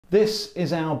This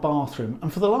is our bathroom,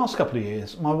 and for the last couple of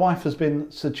years my wife has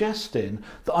been suggesting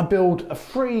that I build a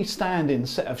freestanding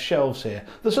set of shelves here,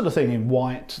 the sort of thing in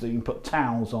white that you can put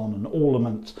towels on and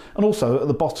ornaments, and also at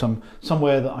the bottom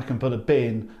somewhere that I can put a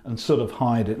bin and sort of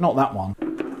hide it. Not that one.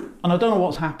 And I don't know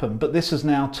what's happened, but this has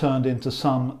now turned into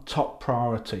some top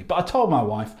priority. But I told my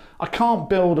wife I can't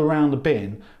build around a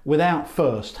bin without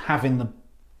first having the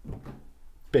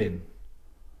bin.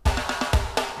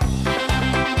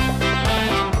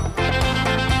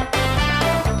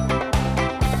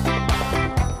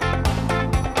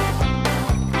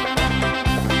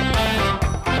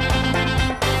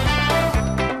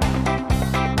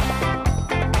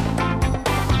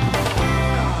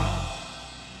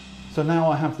 So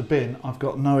now I have the bin, I've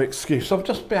got no excuse. I've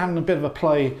just been having a bit of a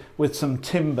play with some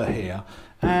timber here,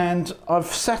 and I've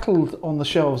settled on the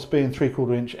shelves being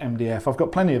 3/4 inch MDF. I've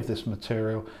got plenty of this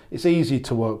material. It's easy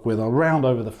to work with. I'll round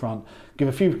over the front, give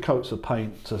a few coats of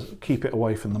paint to keep it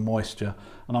away from the moisture,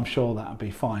 and I'm sure that'll be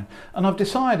fine. And I've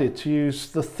decided to use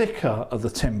the thicker of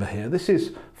the timber here. This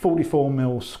is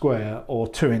 44mm square, or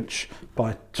 2"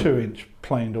 by 2"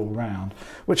 planed all round,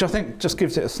 which I think just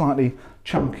gives it a slightly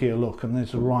chunkier look, and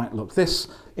there's the right look. This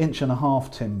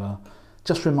 1.5" timber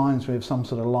just reminds me of some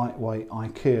sort of lightweight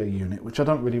IKEA unit, which I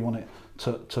don't really want it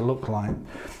to look like.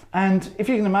 And if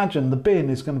you can imagine, the bin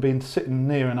is going to be sitting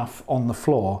near enough on the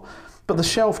floor, but the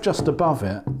shelf just above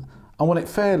it, I want it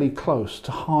fairly close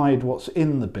to hide what's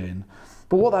in the bin.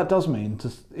 But what that does mean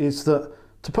is that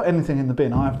to put anything in the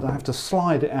bin, I have to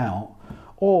slide it out,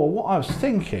 or what I was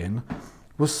thinking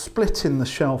was splitting the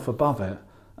shelf above it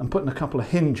and putting a couple of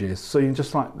hinges, so you can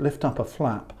just like lift up a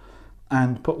flap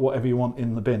and put whatever you want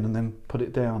in the bin and then put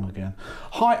it down again.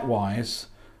 Height wise,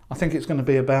 I think it's going to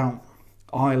be about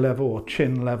eye level or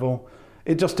chin level.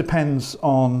 It just depends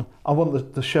on, I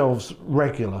want the shelves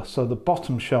regular, so the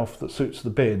bottom shelf that suits the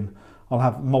bin, I'll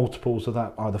have multiples of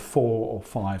that, either 4 or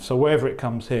 5. So wherever it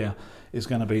comes here is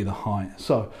going to be the height.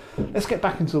 So let's get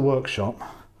back into the workshop,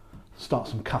 start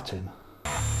some cutting.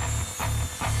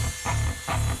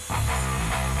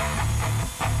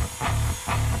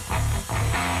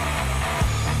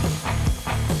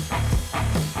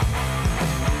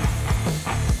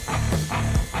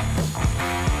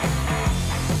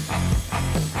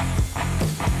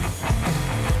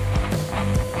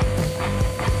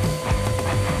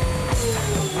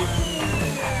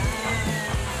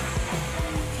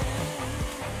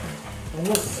 I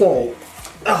must say,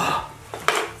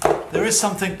 there is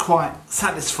something quite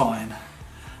satisfying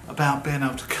about being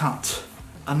able to cut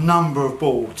a number of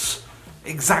boards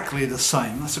exactly the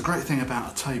same. That's a great thing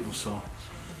about a table saw.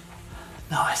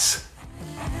 Nice.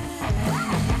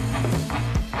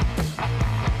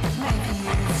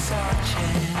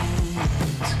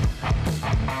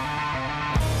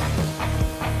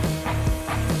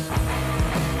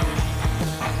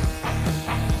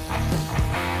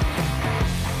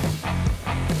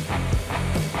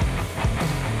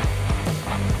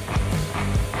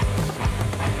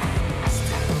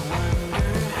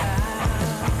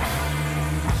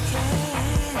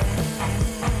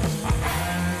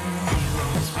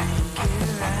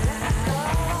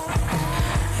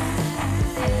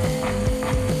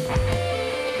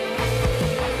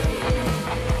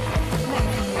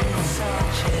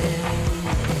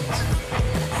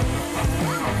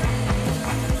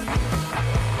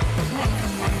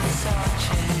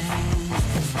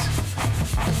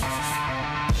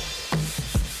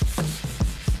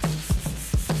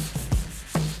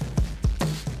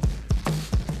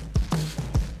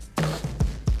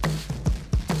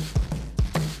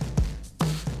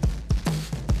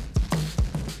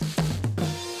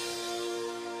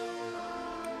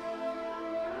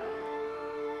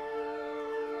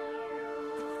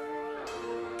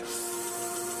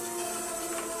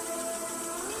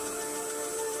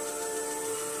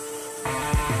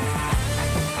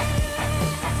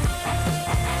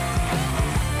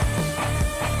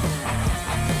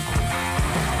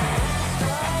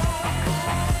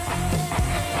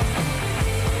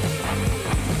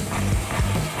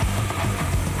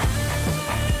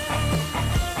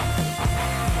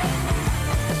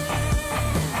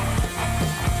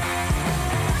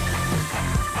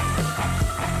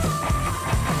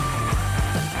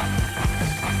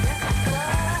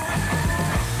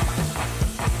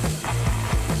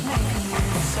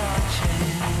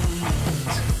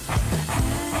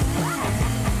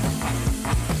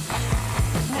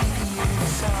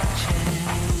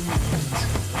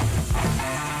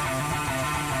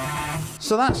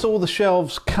 So that's all the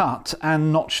shelves cut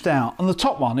and notched out, and the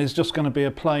top one is just going to be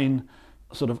a plain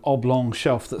sort of oblong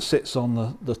shelf that sits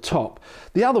on the top.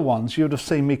 The other ones, you would have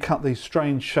seen me cut these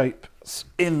strange shapes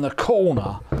in the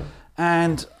corner,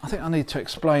 and I think I need to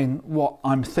explain what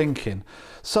I'm thinking.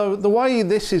 So the way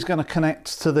this is going to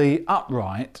connect to the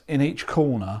upright in each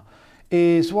corner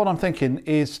is, what I'm thinking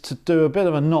is to do a bit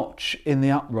of a notch in the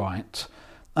upright,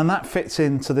 and that fits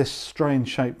into this strange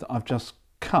shape that I've just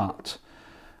cut,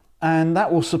 and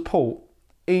that will support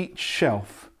each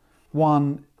shelf,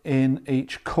 one in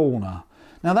each corner.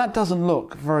 Now that doesn't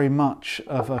look very much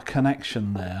of a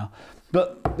connection there,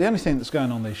 but the only thing that's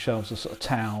going on these shelves are sort of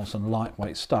towels and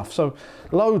lightweight stuff. So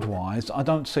load-wise, I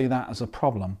don't see that as a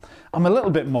problem. I'm a little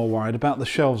bit more worried about the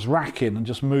shelves racking and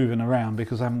just moving around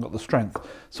because I haven't got the strength.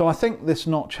 So I think this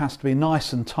notch has to be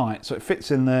nice and tight, so it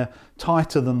fits in there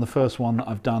tighter than the first one that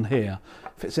I've done here.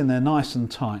 Fits in there nice and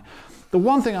tight. The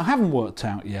one thing I haven't worked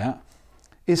out yet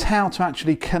is how to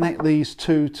actually connect these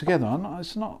two together.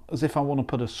 It's not as if I want to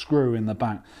put a screw in the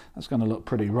back. That's going to look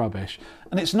pretty rubbish.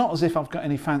 And it's not as if I've got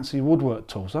any fancy woodwork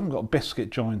tools. I haven't got a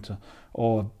biscuit jointer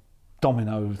or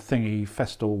domino thingy,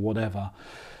 festal, whatever.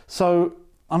 So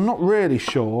I'm not really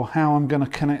sure how I'm going to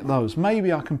connect those.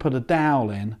 Maybe I can put a dowel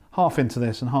in, half into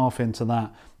this and half into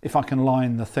that, if I can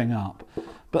line the thing up.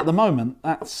 But at the moment,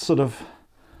 that's sort of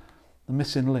the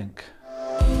missing link.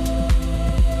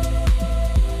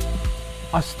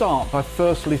 I start by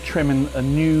firstly trimming a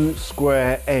new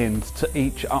square end to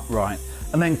each upright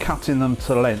and then cutting them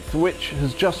to length, which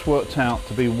has just worked out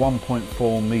to be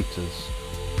 1.4 meters.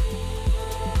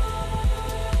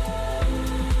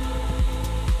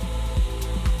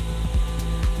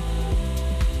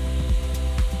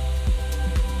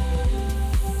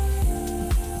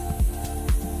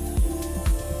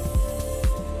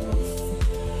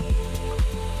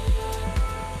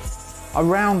 I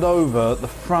round over the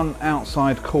front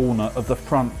outside corner of the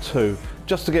front two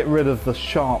just to get rid of the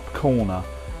sharp corner,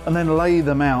 and then lay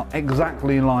them out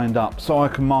exactly lined up so I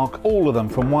can mark all of them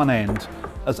from one end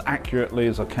as accurately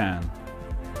as I can.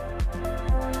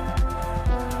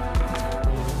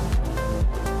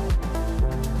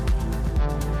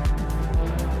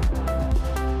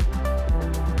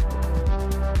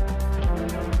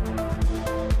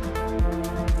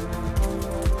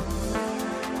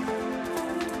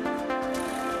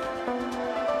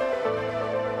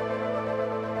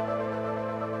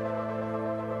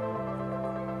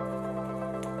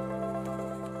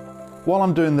 While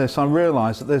I'm doing this, I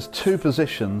realise that there's two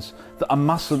positions that I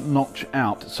mustn't notch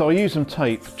out, so I use some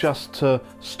tape just to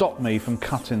stop me from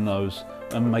cutting those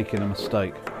and making a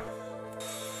mistake.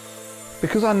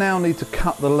 Because I now need to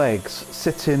cut the legs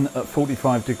sitting at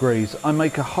 45 degrees, I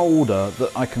make a holder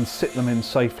that I can sit them in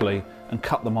safely and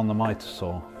cut them on the miter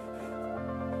saw.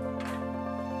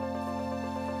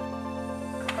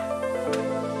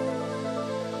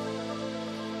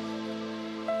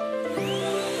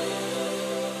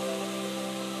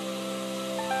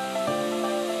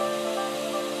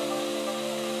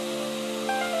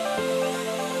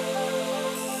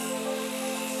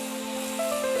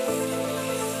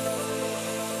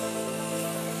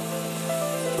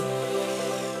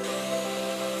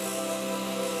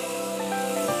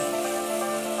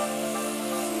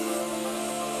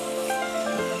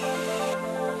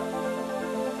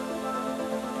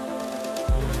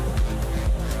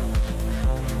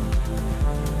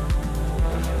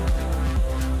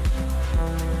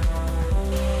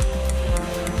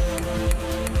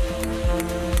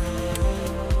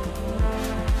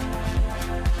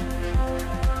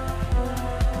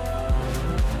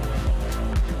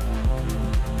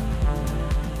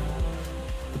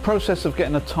 The process of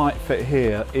getting a tight fit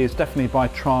here is definitely by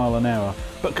trial and error,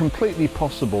 but completely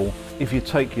possible if you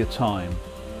take your time.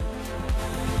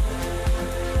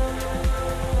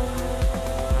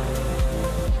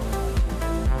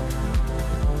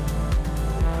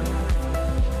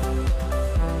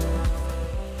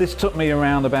 This took me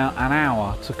around about an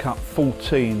hour to cut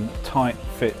 14 tight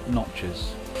fit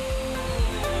notches.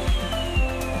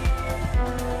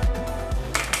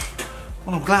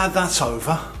 Well, I'm glad that's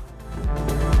over.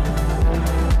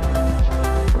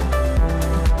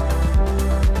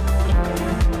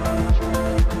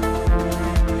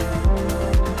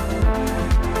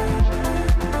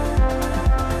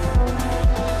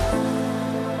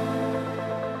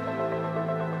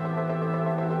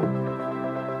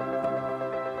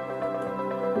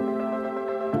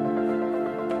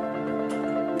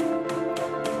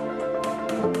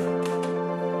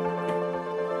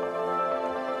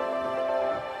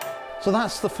 So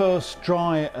that's the first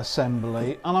dry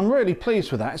assembly, and I'm really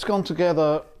pleased with that. It's gone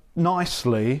together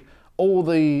nicely. All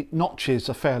the notches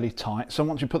are fairly tight, so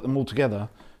once you put them all together,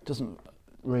 it doesn't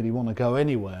really want to go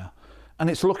anywhere.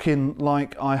 And it's looking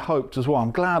like I hoped as well.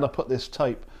 I'm glad I put this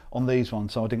tape on these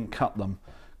ones so I didn't cut them,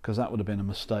 because that would have been a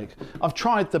mistake. I've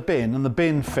tried the bin and the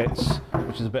bin fits,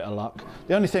 which is a bit of luck.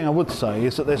 The only thing I would say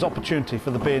is that there's opportunity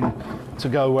for the bin to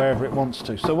go wherever it wants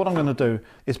to. So what I'm going to do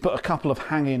is put a couple of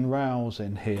hanging rails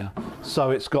in here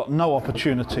so it's got no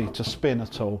opportunity to spin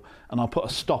at all, and I'll put a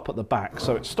stop at the back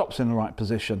so it stops in the right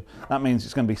position. That means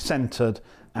it's going to be centered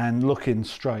and looking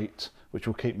straight, which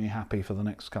will keep me happy for the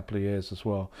next couple of years as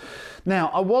well.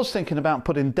 Now, I was thinking about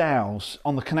putting dowels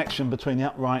on the connection between the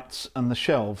uprights and the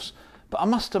shelves, but I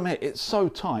must admit it's so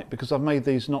tight because I've made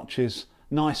these notches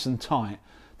nice and tight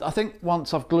that I think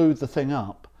once I've glued the thing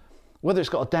up, whether it's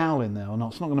got a dowel in there or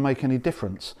not, it's not going to make any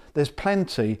difference. There's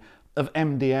plenty of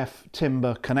MDF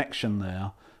timber connection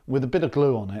there with a bit of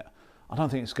glue on it. I don't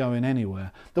think it's going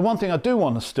anywhere. The one thing I do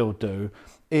want to still do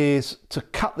is to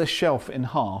cut this shelf in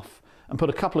half and put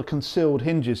a couple of concealed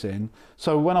hinges in,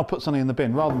 so when I put something in the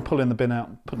bin, rather than pulling the bin out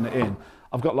and putting it in,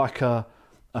 I've got like a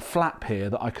flap here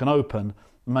that I can open,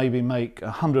 maybe make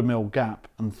a 100mm gap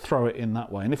and throw it in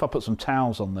that way. And if I put some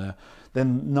towels on there,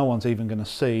 then no one's even going to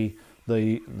see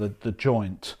the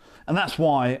joint. And that's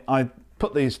why I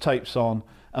put these tapes on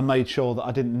and made sure that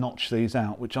I didn't notch these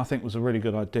out, which I think was a really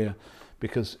good idea,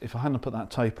 because if I hadn't put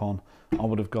that tape on, I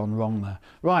would have gone wrong there.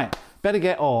 Right, better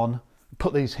get on,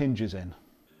 put these hinges in.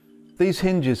 These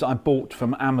hinges I bought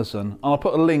from Amazon, and I'll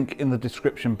put a link in the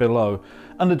description below,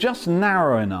 and they're just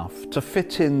narrow enough to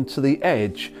fit into the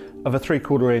edge of a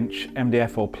 3/4 inch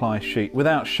MDF or ply sheet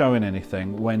without showing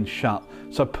anything when shut,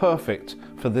 so perfect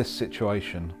for this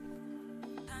situation.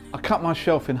 I cut my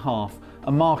shelf in half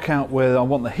and mark out where I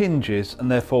want the hinges and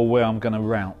therefore where I'm going to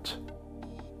route.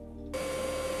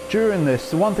 During this,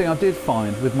 the one thing I did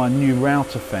find with my new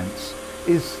router fence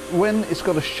is when it's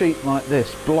got a sheet like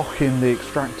this blocking the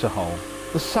extractor hole,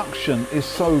 the suction is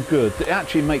so good that it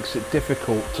actually makes it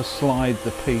difficult to slide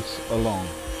the piece along.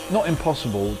 Not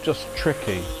impossible, just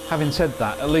tricky. Having said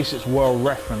that, at least it's well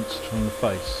referenced from the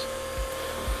face.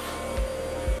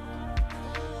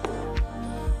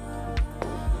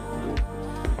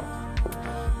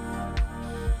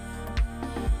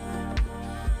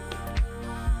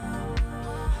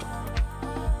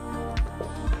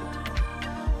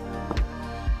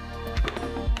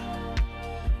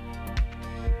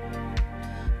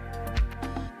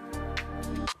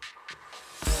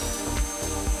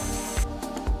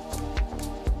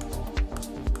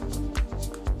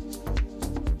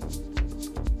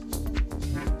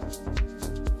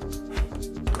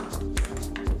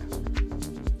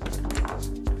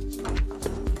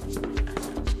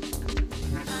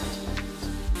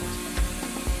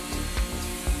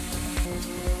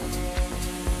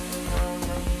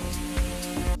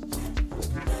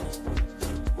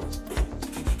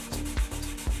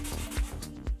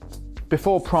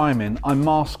 Before priming, I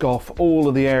mask off all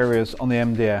of the areas on the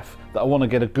MDF that I want to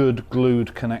get a good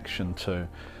glued connection to.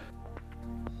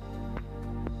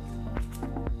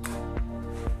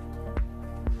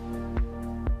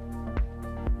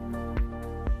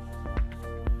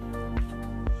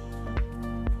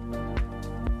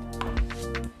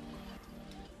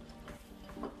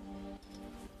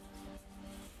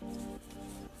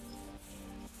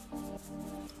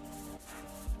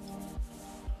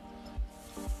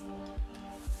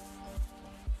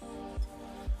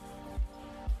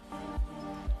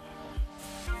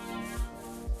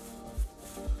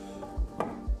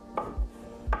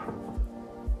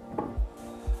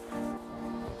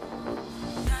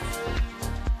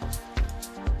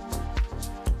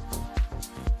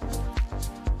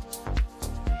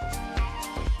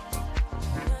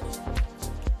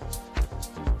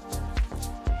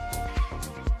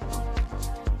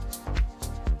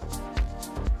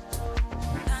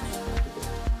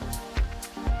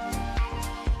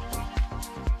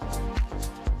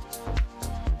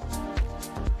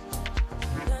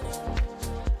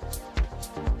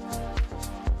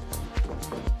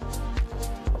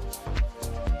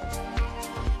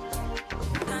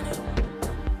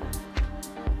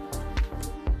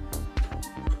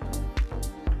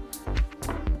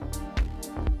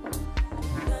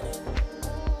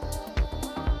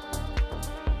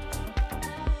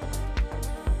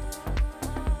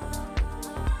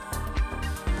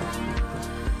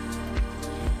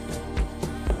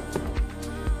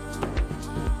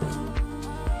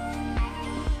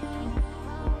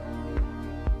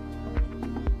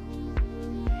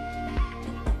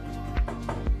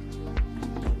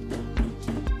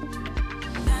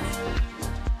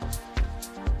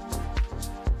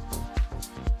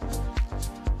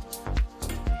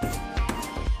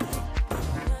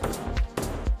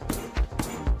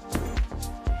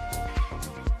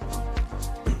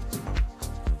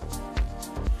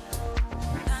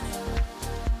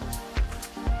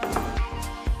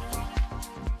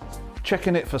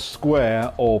 checking it for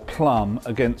square or plumb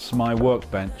against my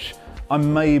workbench,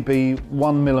 I'm maybe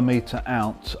 1 millimetre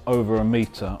out over a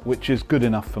metre, which is good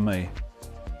enough for me.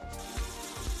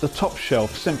 The top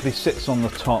shelf simply sits on the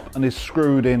top and is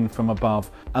screwed in from above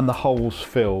and the hole's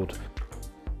filled.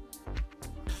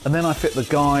 And then I fit the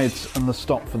guides and the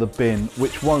stop for the bin,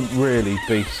 which won't really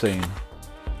be seen.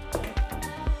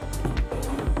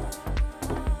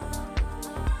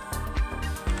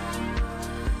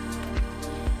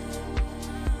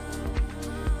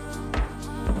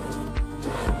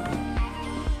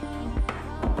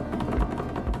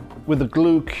 With the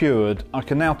glue cured, I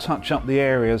can now touch up the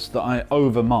areas that I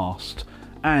overmasked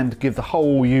and give the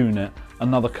whole unit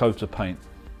another coat of paint.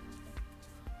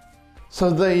 So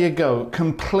there you go,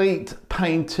 complete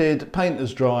painted, paint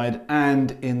has dried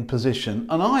and in position,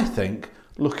 and I think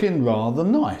looking rather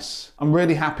nice. I'm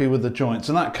really happy with the joints,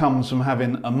 and that comes from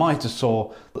having a miter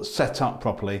saw that's set up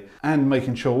properly and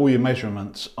making sure all your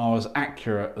measurements are as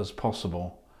accurate as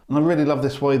possible. And I really love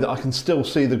this way that I can still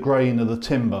see the grain of the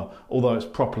timber, although it's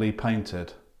properly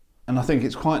painted. And I think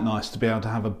it's quite nice to be able to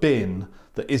have a bin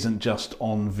that isn't just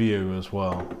on view as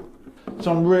well. So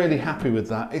I'm really happy with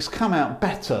that. It's come out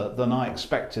better than I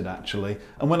expected actually.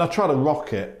 And when I try to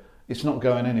rock it, it's not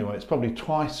going anywhere. It's probably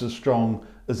twice as strong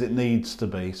as it needs to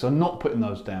be. So not putting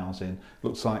those dowels in,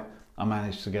 looks like I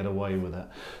managed to get away with it.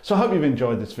 So I hope you've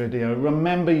enjoyed this video.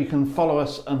 Remember, you can follow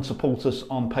us and support us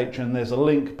on Patreon. There's a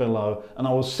link below, and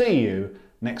I will see you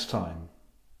next time.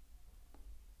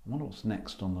 I wonder what's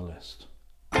next on the list.